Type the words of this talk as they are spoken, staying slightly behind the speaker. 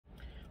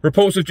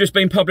Reports have just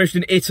been published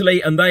in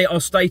Italy and they are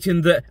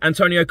stating that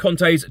Antonio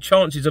Conte's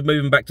chances of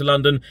moving back to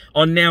London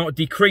are now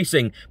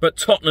decreasing, but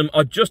Tottenham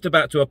are just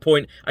about to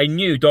appoint a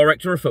new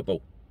director of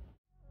football.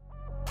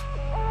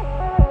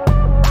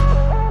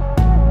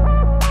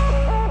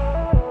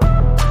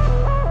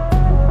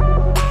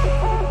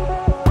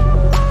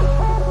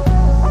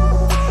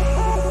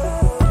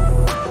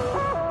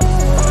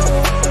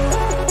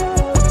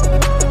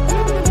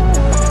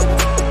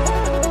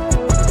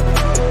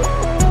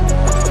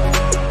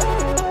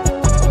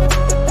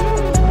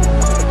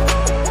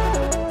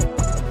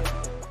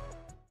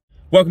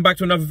 Welcome back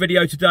to another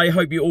video today.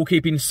 Hope you're all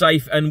keeping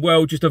safe and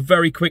well. Just a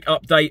very quick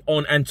update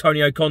on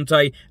Antonio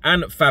Conte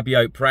and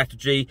Fabio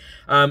Paratici.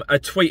 A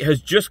tweet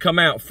has just come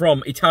out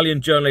from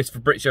Italian journalist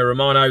Fabrizio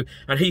Romano,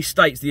 and he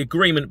states the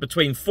agreement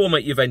between former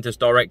Juventus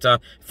director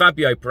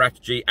Fabio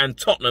Paratici and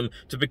Tottenham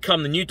to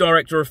become the new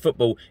director of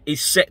football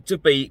is set to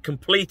be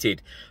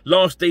completed.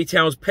 Last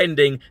details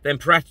pending, then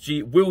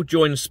Paratici will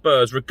join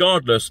Spurs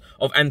regardless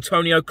of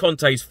Antonio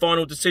Conte's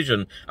final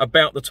decision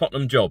about the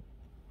Tottenham job.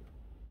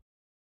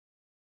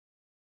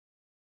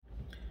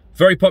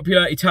 Very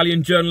popular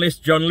Italian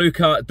journalist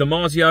Gianluca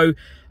Damasio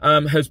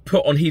has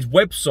put on his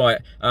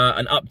website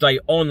an update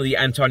on the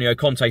Antonio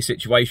Conte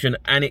situation,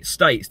 and it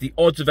states the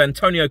odds of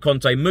Antonio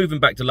Conte moving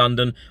back to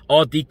London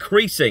are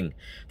decreasing.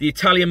 The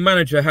Italian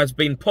manager has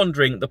been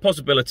pondering the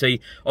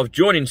possibility of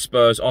joining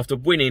Spurs after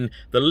winning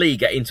the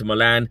league at Inter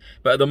Milan,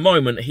 but at the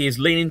moment he is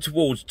leaning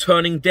towards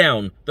turning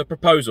down the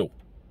proposal.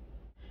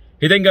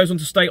 He then goes on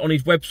to state on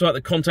his website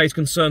that Conte's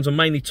concerns are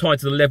mainly tied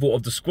to the level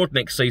of the squad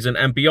next season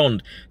and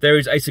beyond. There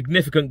is a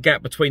significant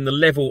gap between the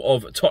level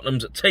of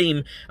Tottenham's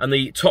team and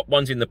the top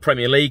ones in the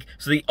Premier League,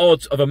 so the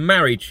odds of a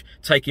marriage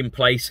taking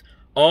place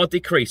are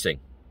decreasing.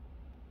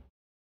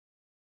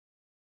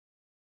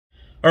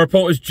 A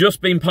report has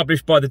just been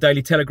published by the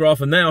Daily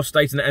Telegraph and now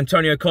stating that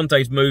Antonio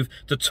Conte's move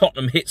to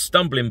Tottenham hit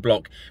stumbling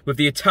block, with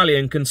the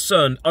Italian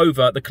concerned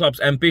over the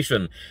club's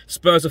ambition.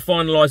 Spurs are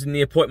finalising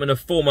the appointment of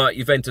former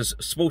Juventus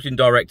sporting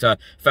director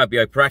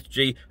Fabio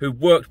Paratici, who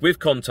worked with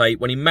Conte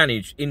when he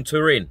managed in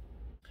Turin.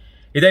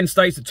 He then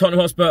states that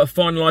Tottenham Hotspur are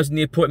finalising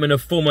the appointment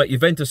of former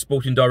Juventus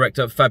sporting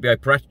director Fabio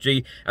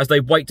Paratici as they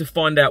wait to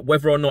find out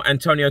whether or not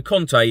Antonio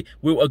Conte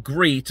will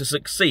agree to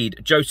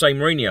succeed Jose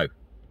Mourinho.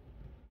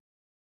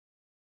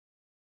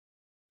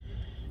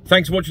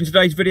 Thanks for watching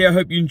today's video.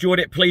 Hope you enjoyed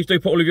it. Please do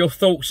put all of your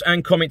thoughts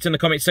and comments in the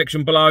comment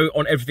section below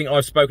on everything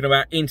I've spoken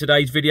about in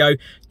today's video.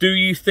 Do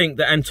you think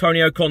that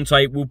Antonio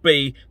Conte will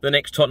be the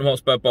next Tottenham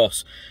Hotspur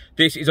boss?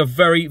 This is a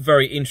very,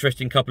 very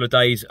interesting couple of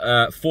days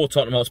for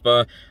Tottenham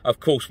Hotspur. Of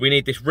course, we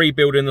need this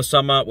rebuild in the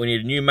summer. We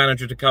need a new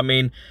manager to come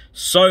in.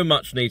 So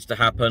much needs to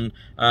happen.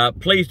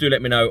 Please do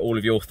let me know all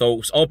of your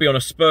thoughts. I'll be on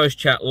a Spurs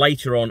chat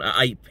later on at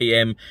 8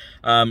 PM.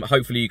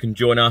 Hopefully you can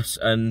join us.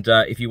 And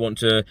if you want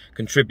to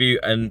contribute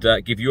and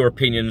give your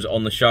opinions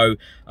on the show,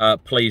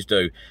 please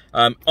do.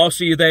 I'll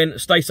see you then.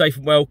 Stay safe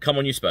and well. Come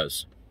on, you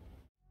Spurs.